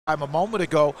a moment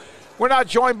ago. We're now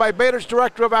joined by Baylor's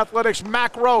Director of Athletics,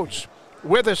 Mack Rhoades,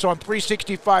 with us on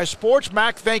 365 Sports.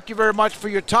 Mack, thank you very much for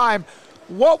your time.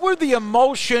 What were the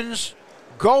emotions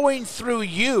going through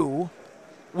you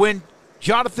when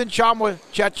Jonathan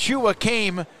Tchamwa-Tchatchoua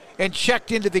came and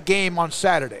checked into the game on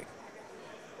Saturday?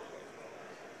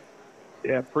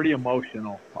 Yeah, pretty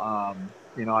emotional. I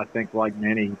think like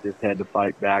many, he just had to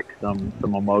fight back some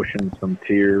emotions, some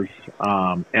tears.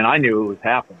 And I knew it was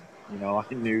happening. I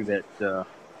knew that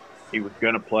he was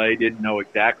going to play, didn't know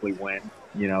exactly when.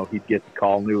 He'd get the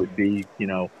call, knew it would be,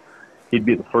 he'd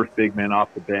be the first big man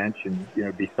off the bench and,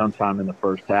 it'd be sometime in the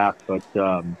first half. But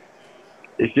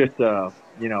it's just,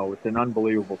 it's an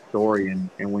unbelievable story. And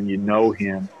when you know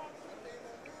him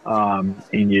and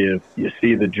you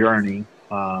see the journey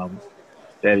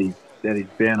that he's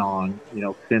been on,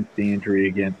 since the injury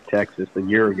against Texas a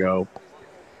year ago,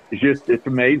 it's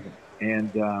amazing.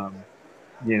 And,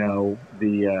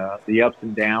 the ups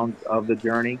and downs of the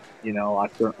journey, I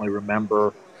certainly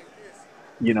remember,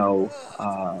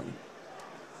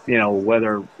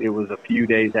 whether it was a few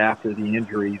days after the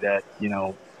injury that,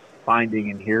 finding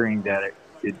and hearing that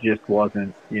it just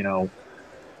wasn't,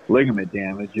 ligament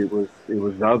damage. It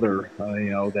was other,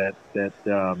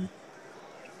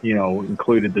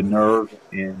 included the nerve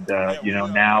and,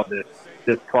 now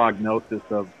this prognosis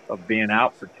of being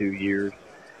out for 2 years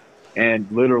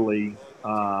and literally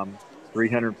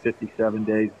 357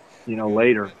 days,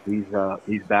 later,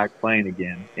 he's back playing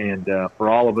again. And for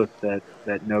all of us that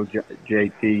know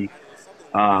JT,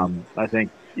 I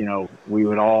think, we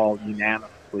would all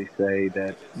unanimously say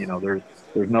that, there's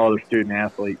no other student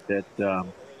athlete that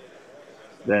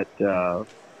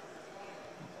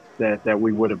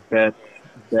we would have bet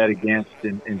against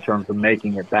in terms of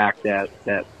making it back that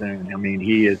soon. I mean,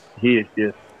 he's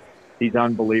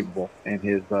unbelievable, and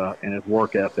his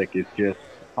work ethic is just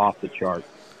off the charts.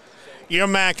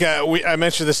 Mack, I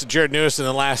mentioned this to Jared Lewis in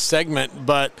the last segment,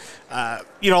 but, a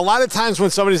lot of times when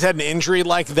somebody's had an injury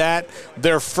like that,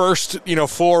 their first,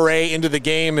 foray into the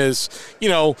game is,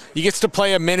 he gets to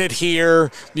play a minute here,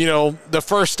 the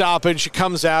first stoppage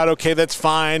comes out, okay, that's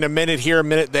fine, a minute here, a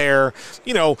minute there,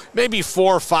 maybe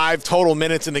 4 or 5 total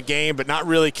minutes in the game, but not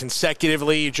really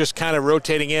consecutively, just kind of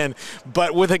rotating in.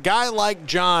 But with a guy like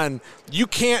John, you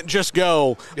can't just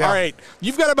go, all right,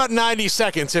 you've got about 90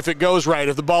 seconds if it goes right,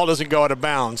 if the ball doesn't go out of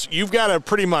bounds. You've got to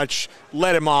pretty much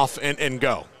let him off and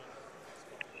go.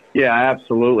 Yeah,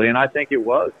 absolutely. And I think it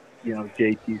was,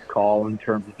 JT's call in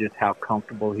terms of just how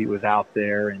comfortable he was out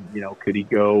there and, could he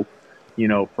go,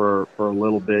 for a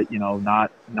little bit,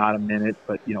 not a minute,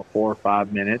 but, 4 or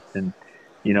 5 minutes. And,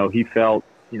 he felt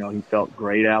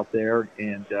great out there.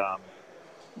 And,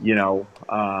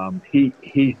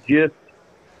 he's just,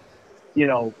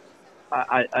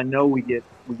 I know we get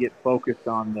focused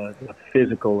on the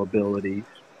physical abilities,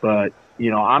 but,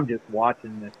 I'm just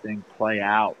watching this thing play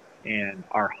out. And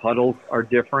our huddles are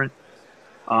different.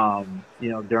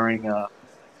 During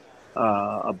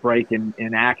a break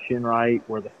in action, right,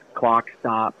 where the clock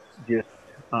stops, just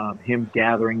him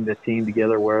gathering the team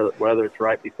together, whether it's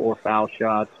right before foul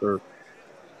shots or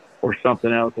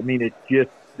something else. I mean, it's just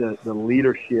the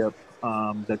leadership,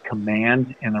 the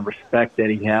command, and the respect that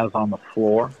he has on the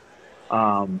floor.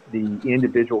 The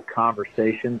individual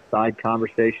conversations, side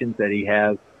conversations that he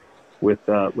has with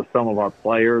some of our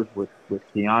players, with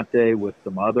Keontae, with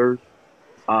some others.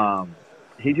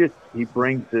 He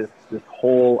brings this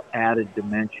whole added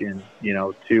dimension,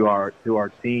 to our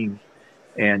team.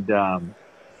 And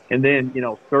then,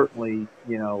 certainly,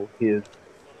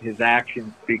 his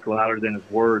actions speak louder than his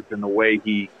words, and the way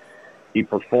he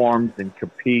performs and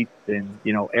competes and,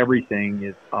 everything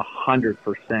is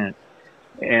 100%.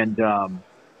 And,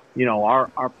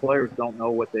 our players don't know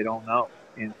what they don't know.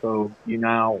 And so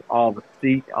all of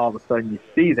a sudden you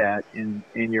see that and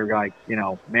you're like,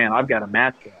 man, I've got to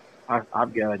match that.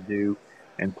 I've got to do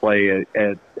and play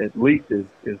at least as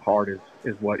hard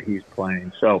as what he's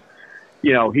playing. So,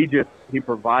 he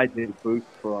provides a boost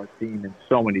for our team in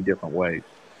so many different ways.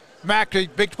 Mack, the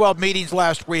Big 12 meetings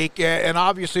last week, and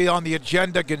obviously on the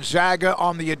agenda, Gonzaga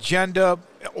on the agenda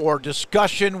or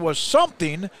discussion was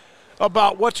something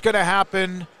about what's going to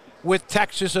happen with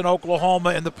Texas and Oklahoma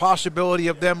and the possibility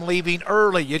of them leaving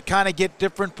early. You'd kind of get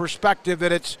different perspective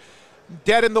that it's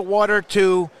dead in the water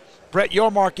to Brett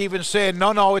Yormark even saying,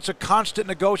 no, it's a constant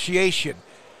negotiation.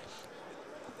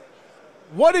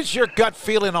 What is your gut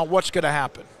feeling on what's going to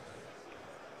happen?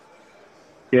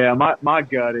 Yeah, my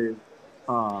gut is,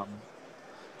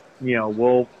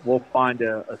 we'll find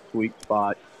a sweet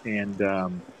spot, and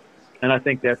I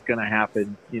think that's going to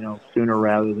happen, sooner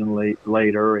rather than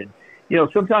later. And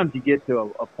sometimes you get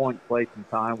to a point, place, and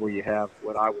time where you have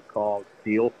what I would call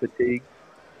deal fatigue,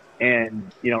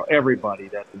 and everybody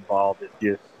that's involved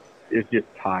is just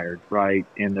tired, right?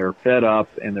 And they're fed up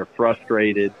and they're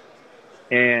frustrated,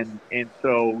 and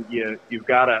so you've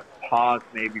got to pause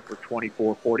maybe for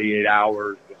 24, 48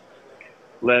 hours, and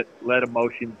let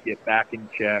emotions get back in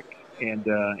check, and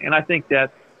I think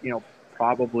that's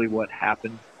probably what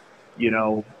happened,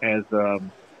 as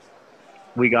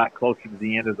we got closer to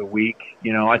the end of the week.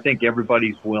 I think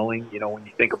everybody's willing, when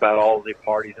you think about all the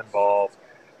parties involved,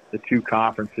 the two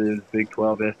conferences, Big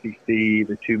 12, SEC,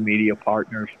 the two media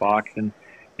partners, Fox and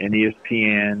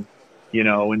ESPN,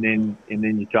 and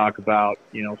then you talk about,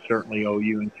 certainly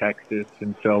OU and Texas.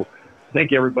 And so I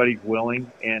think everybody's willing.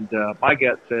 And my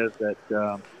gut says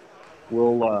that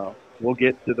we'll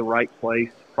get to the right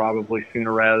place probably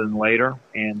sooner rather than later.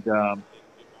 And,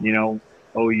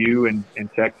 OU and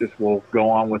Texas will go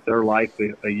on with their life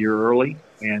a year early.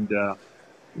 And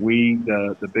we,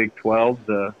 the Big 12,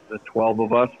 the 12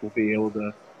 of us, will be able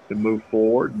to move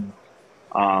forward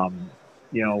and,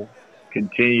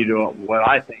 continue to what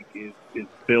I think is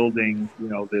building,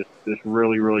 this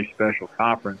really, really special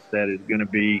conference that is going to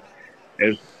be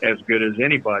as good as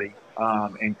anybody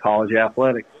in college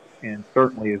athletics, and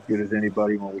certainly as good as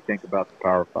anybody when we think about the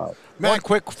Power Five. One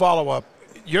quick follow-up.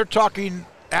 You're talking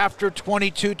after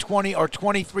 22-20 or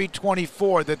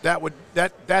 23-24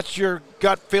 that's your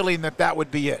gut feeling that would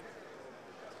be it?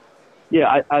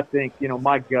 Yeah, I think,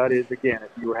 my gut is, again,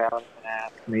 if you were having to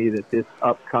ask me, that this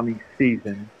upcoming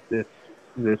season, this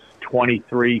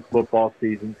 23 football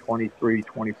season,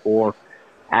 23-24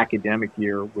 academic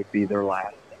year would be their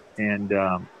last, and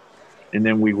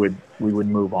then we would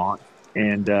move on,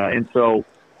 and so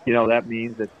that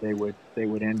means that they would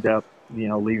end up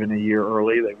leaving a year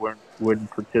early. They wouldn't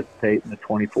participate in the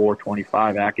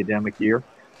 24-25 academic year,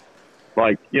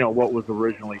 like what was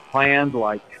originally planned,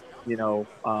 like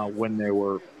when they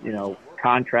were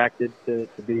contracted to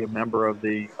be a member of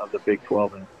the Big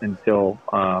 12 until.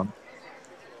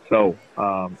 So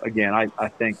again, I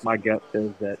think my gut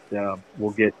says that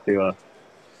we'll get to a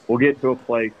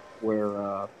place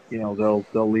where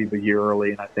they'll leave a year early,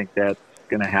 and I think that's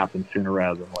going to happen sooner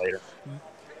rather than later.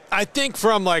 I think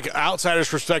from outsiders'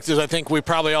 perspectives, I think we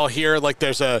probably all hear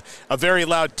there's a very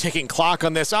loud ticking clock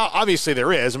on this. Obviously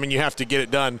there is. I mean, you have to get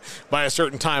it done by a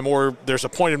certain time or there's a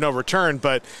point of no return,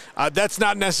 but that's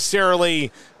not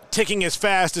necessarily ticking as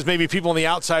fast as maybe people in the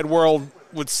outside world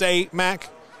would say, Mac.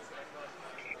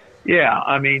 Yeah,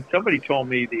 I mean, somebody told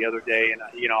me the other day, and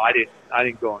I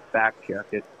didn't go and fact check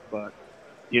it, but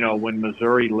when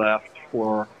Missouri left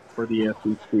for the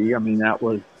SEC, I mean, that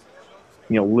was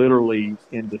literally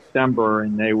in December,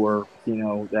 and they were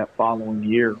that following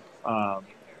year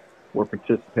were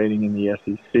participating in the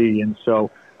SEC, and so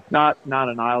not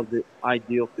an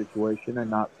ideal situation,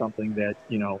 and not something that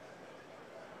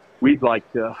we'd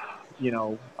like to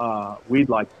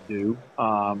do,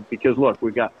 because look,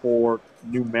 we've got 4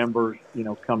 new members,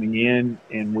 coming in,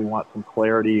 and we want some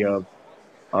clarity of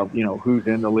who's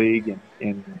in the league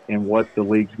and what the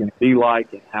league's going to be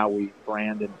like and how we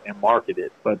brand and market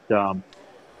it. But,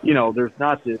 there's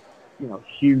not this,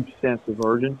 huge sense of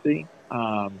urgency.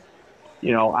 I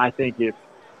think if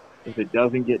it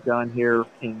doesn't get done here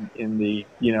in the,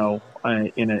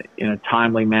 in a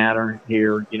timely manner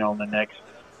here,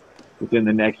 within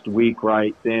the next week,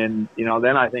 right, then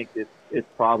I think it's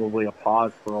probably a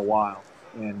pause for a while,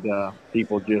 and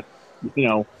people just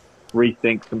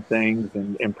rethink some things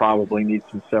and probably need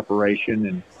some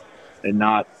separation and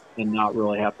not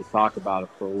really have to talk about it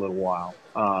for a little while.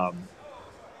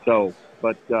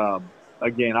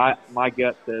 Again, my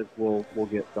gut says we'll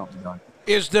get something done.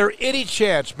 Is there any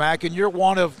chance, Mac, and you're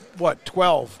one of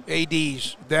 12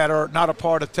 ADs that are not a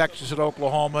part of Texas and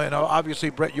Oklahoma, and obviously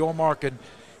Brett Yormark and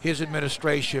his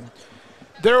administration,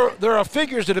 there are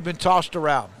figures that have been tossed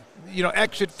around,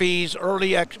 exit fees,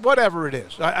 early exit, whatever it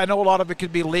is. I know a lot of it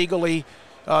can be legally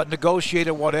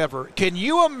negotiated, whatever. Can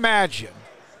you imagine,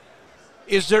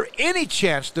 is there any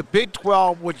chance the Big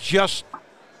 12 would just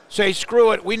say,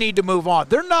 screw it, we need to move on?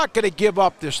 They're not going to give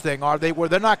up this thing, are they, where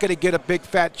they're not going to get a big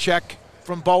fat check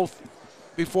from both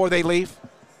before they leave?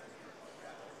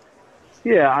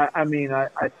 Yeah, I mean,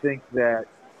 I think that,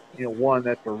 one,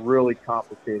 that's a really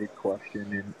complicated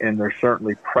question, and there's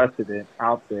certainly precedent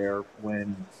out there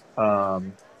when,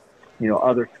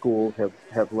 other schools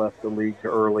have left the league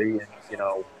early,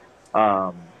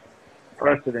 and,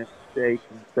 precedent states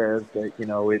and says that,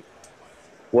 it's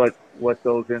what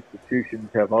those institutions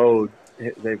have owed.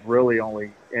 They've really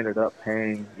only ended up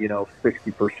paying,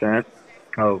 60%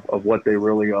 of what they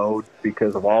really owed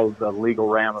because of all of the legal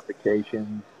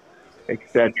ramifications et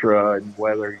cetera, and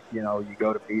whether, you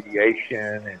go to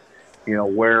mediation and,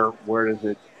 where does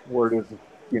it, where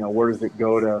does it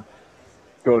go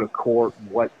to court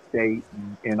and what state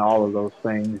and all of those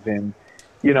things. And,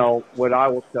 what I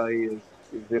will tell you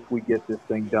is if we get this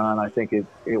thing done, I think it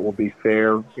will be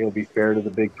fair. It'll be fair to the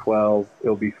Big 12.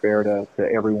 It'll be fair to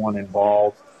everyone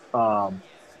involved. I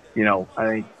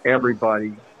think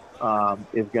everybody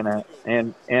is going to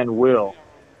and will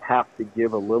have to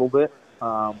give a little bit.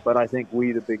 But I think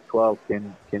we, the Big 12,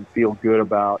 can feel good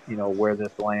about, where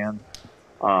this lands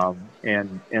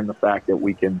and the fact that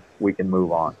we can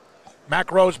move on. Mack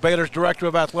Rhoades, Baylor's Director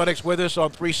of Athletics, with us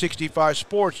on 365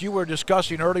 Sports. You were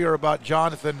discussing earlier about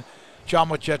Jonathan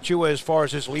Tchamwa-Tchatchoua as far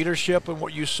as his leadership and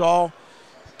what you saw,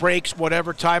 breaks,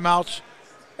 whatever, timeouts.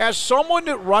 As someone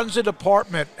that runs a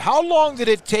department, how long did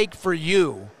it take for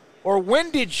you, or when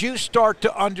did you start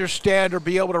to understand or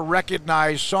be able to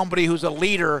recognize somebody who's a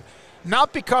leader,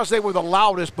 not because they were the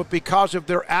loudest, but because of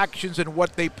their actions and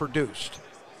what they produced?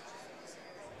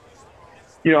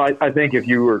 I think if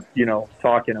you were,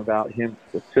 talking about him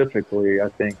specifically, I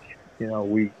think,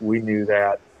 we knew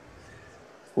that.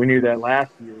 We knew that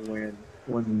last year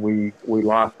when we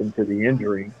lost him to the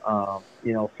injury.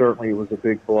 Certainly it was a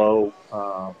big blow,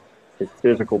 his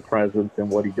physical presence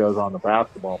and what he does on the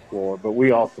basketball floor. But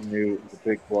we also knew it was a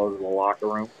big blow to the locker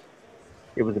room.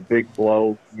 It was a big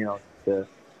blow, to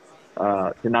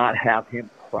not have him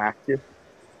practice,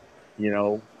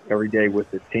 every day with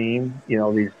the team.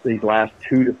 These last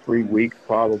 2 to 3 weeks,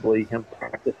 probably him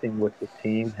practicing with the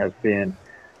team has been,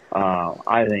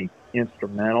 I think,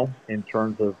 instrumental in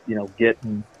terms of,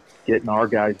 getting our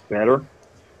guys better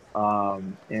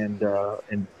and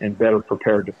better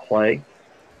prepared to play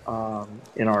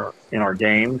in our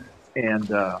games. And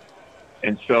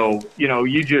so, you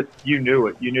knew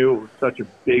it. You knew it was such a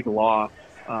big loss.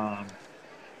 And,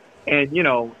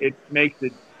 it makes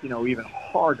it, even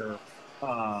harder.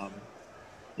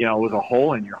 It was a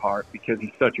hole in your heart because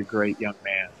he's such a great young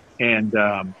man.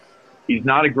 And he's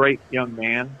not a great young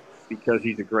man because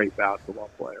he's a great basketball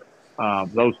player.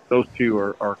 Those two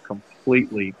are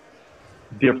completely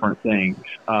different things.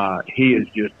 He is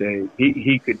just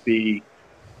he could be,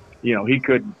 he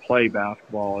couldn't play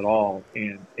basketball at all,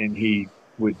 and he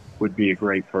would be a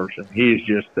great person. He is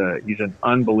just he's an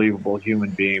unbelievable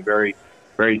human being, very,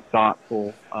 very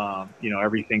thoughtful.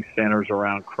 Everything centers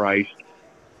around Christ.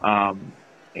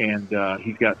 And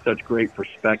he's got such great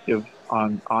perspective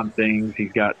on things.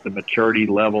 He's got the maturity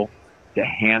level to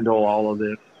handle all of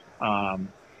this.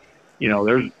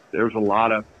 There's a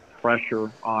lot of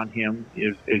pressure on him,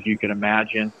 as you can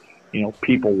imagine,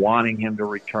 people wanting him to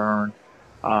return,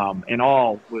 and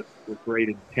all with great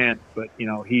intent. But,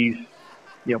 he's,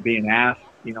 being asked,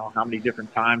 how many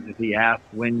different times is he asked,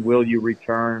 when will you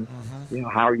return? Mm-hmm.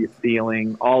 How are you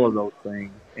feeling? All of those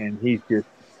things. And he's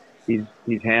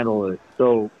handled it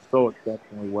so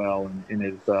exceptionally well, and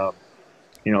is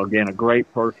again a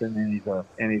great person,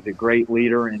 and he's a great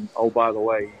leader, and oh, by the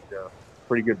way, he's a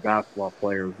pretty good basketball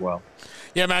player as well.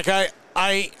 Yeah, Mack,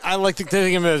 I like to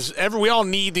think of him as we all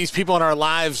need these people in our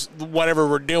lives, whatever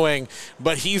we're doing,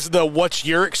 but he's the what's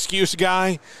your excuse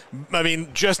guy. I mean,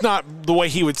 just not the way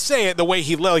he would say it, the way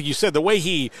he, like you said, the way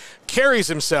he carries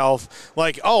himself,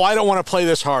 like, oh, I don't want to play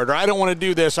this hard, or I don't want to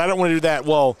do this, I don't want to do that.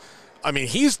 Well, I mean,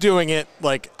 he's doing it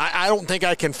like, I don't think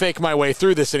I can fake my way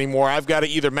through this anymore. I've got to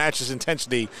either match his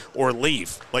intensity or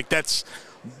leave. Like, that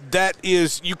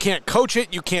is, you can't coach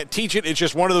it, you can't teach it. It's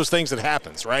just one of those things that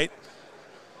happens, right?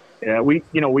 Yeah, we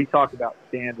talk about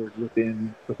standards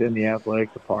within the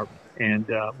athletic department, and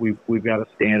we've got a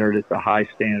standard. It's a high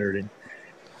standard,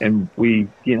 and we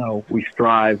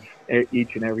strive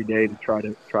each and every day to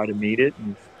try to meet it.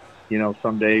 And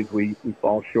some days we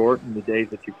fall short, and the days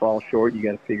that you fall short, you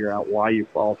got to figure out why you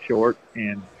fall short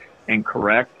and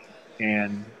correct,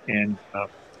 and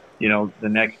the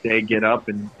next day get up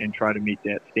and try to meet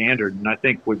that standard. And I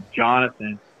think with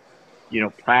Jonathan,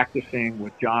 practicing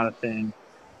with Jonathan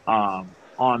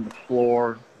on the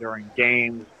floor during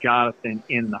games, Jonathan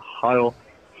in the huddle,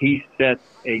 he sets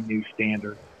a new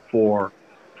standard for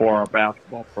our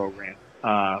basketball program.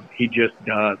 He just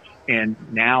does. And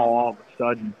now all of a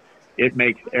sudden it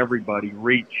makes everybody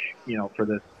reach, for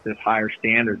this higher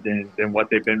standard than what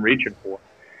they've been reaching for.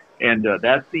 And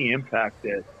that's the impact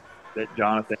that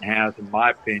Jonathan has, in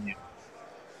my opinion.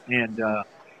 And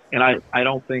I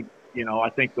don't think, I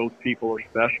think those people are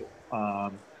special.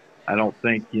 I don't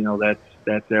think,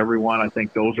 that's everyone. I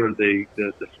think those are the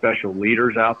special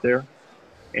leaders out there.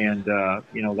 And,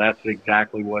 that's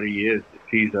exactly what he is.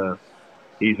 He's a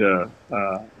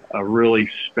really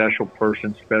special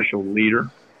person, special leader.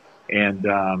 And,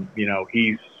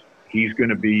 he's going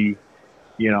to be,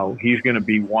 he's going to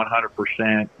be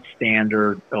 100%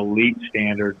 standard, elite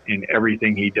standard in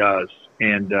everything he does.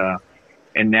 And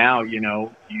now, as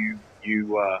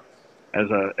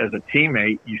a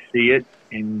teammate, you see it,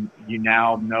 and you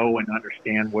now know and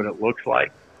understand what it looks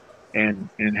like. And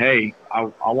hey,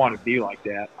 I want to be like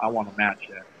that. I want to match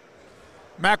that.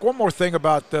 Mack, one more thing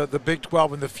about the Big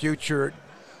 12 in the future.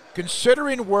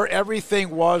 Considering where everything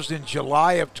was in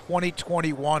July of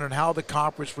 2021 and how the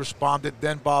conference responded,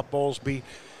 then Bob Bowlesby,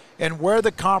 and where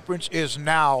the conference is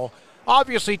now,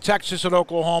 obviously Texas and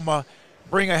Oklahoma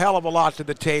bring a hell of a lot to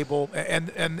the table and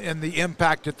the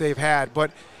impact that they've had.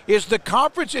 But is the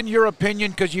conference, in your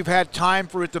opinion, because you've had time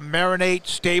for it to marinate,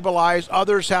 stabilize,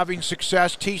 others having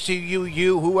success,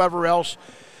 TCU, whoever else,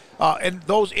 and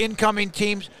those incoming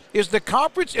teams, is the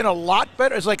conference in a lot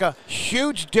better? It's like a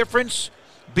huge difference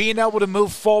being able to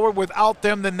move forward without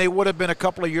them than they would have been a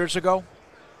couple of years ago?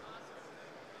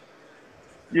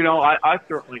 I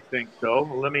certainly think so.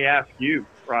 Let me ask you,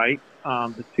 right?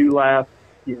 The two last,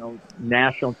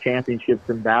 national championships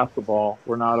in basketball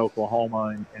were not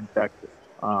Oklahoma and Texas,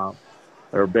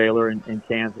 or Baylor and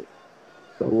Kansas.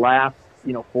 The last,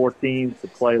 4 teams to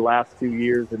play last 2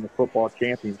 years in the football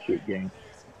championship game.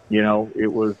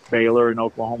 It was Baylor and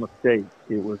Oklahoma State.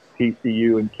 It was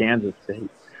TCU and Kansas State.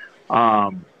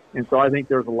 And so I think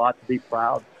there's a lot to be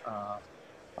proud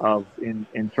of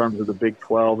in terms of the Big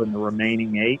 12 and the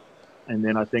remaining 8. And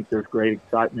then I think there's great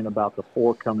excitement about the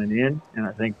 4 coming in, and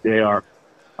I think they are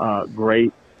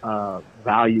great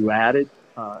value-added,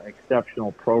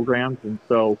 exceptional programs. And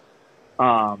so,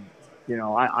 I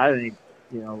think,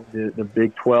 the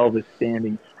Big 12 is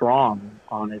standing strong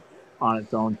on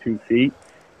its own 2 feet.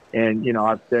 And,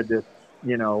 I've said this,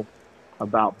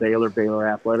 about Baylor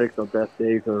Athletics. Our best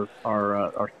days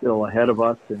are still ahead of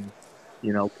us, and,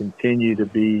 continue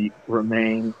to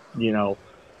remain,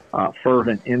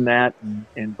 fervent in that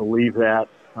and believe that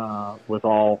with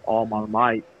all my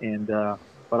might. And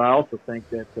but I also think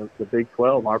that the Big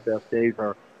 12, our best days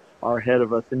are ahead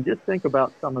of us. And just think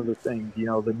about some of the things,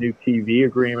 the new TV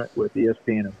agreement with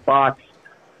ESPN and Fox.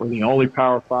 We're the only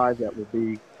Power 5 that will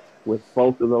be with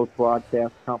both of those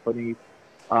broadcast companies.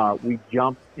 We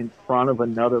jumped in front of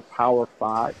another Power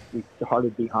 5. We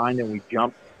started behind and we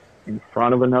jumped in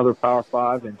front of another Power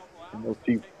 5, and those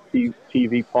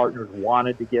TV partners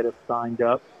wanted to get us signed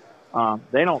up.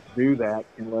 They don't do that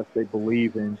unless they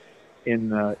believe in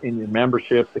your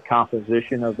membership, the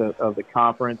composition of the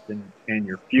conference, and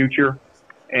your future.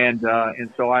 And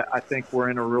so I think we're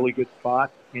in a really good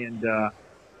spot. And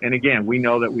again, we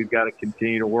know that we've got to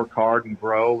continue to work hard and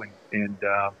grow and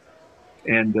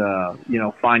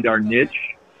find our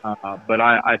niche. But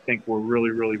I think we're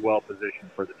really, really well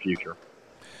positioned for the future.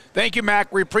 Thank you,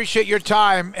 Mack. We appreciate your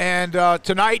time. And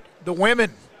tonight, the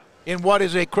women in what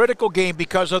is a critical game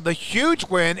because of the huge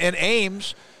win in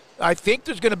Ames. I think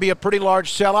there's going to be a pretty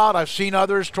large sellout. I've seen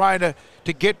others trying to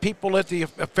get people at the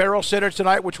Farrell Center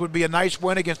tonight, which would be a nice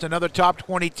win against another top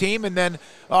 20 team. And then,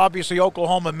 obviously,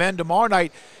 Oklahoma men tomorrow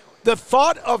night. The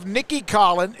thought of Nikki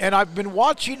Collin, and I've been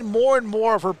watching more and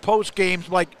more of her post games,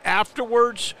 like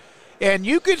afterwards, and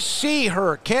you could see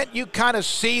her. Can't you kind of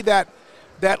see that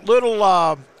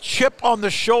little chip on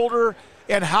the shoulder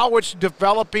and how it's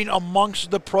developing amongst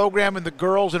the program and the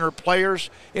girls and her players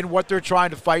in what they're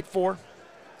trying to fight for?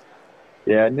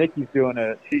 Yeah, Nikki's doing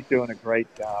a great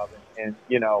job, and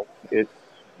it's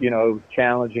it was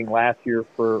challenging last year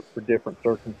for different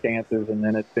circumstances, and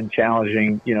then it's been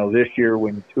challenging, this year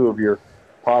when 2 of your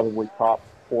probably top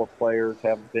 4 players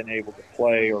haven't been able to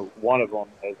play, or one of them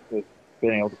has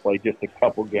been able to play just a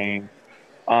couple games.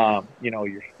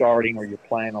 You're starting or you're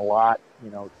playing a lot,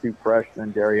 2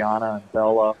 freshmen, Dariana and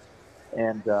Bella,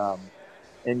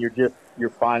 and you're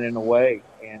finding a way,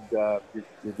 and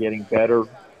you're getting better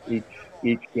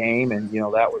each game, and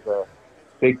that was a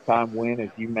big time win, as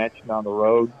you mentioned, on the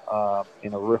road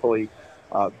in a really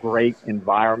great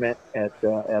environment at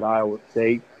Iowa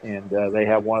State, and they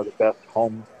have one of the best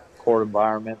home court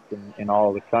environments in all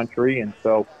of the country, and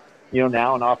so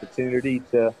now an opportunity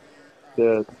to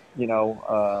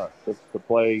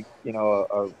play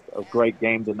a great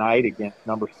game tonight against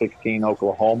number 16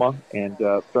 Oklahoma, and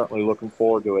certainly looking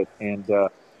forward to it, and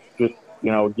just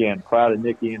again, proud of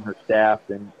Nikki and her staff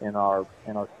and our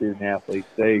student athletes.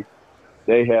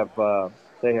 They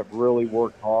have really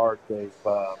worked hard.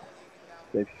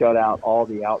 They've shut out all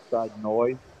the outside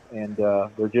noise, and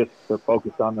they're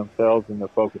focused on themselves, and they're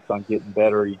focused on getting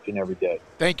better each and every day.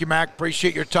 Thank you, Mack.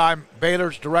 Appreciate your time.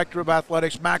 Baylor's Director of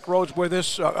Athletics, Mack Rhoades, with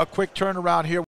us. A quick turnaround here.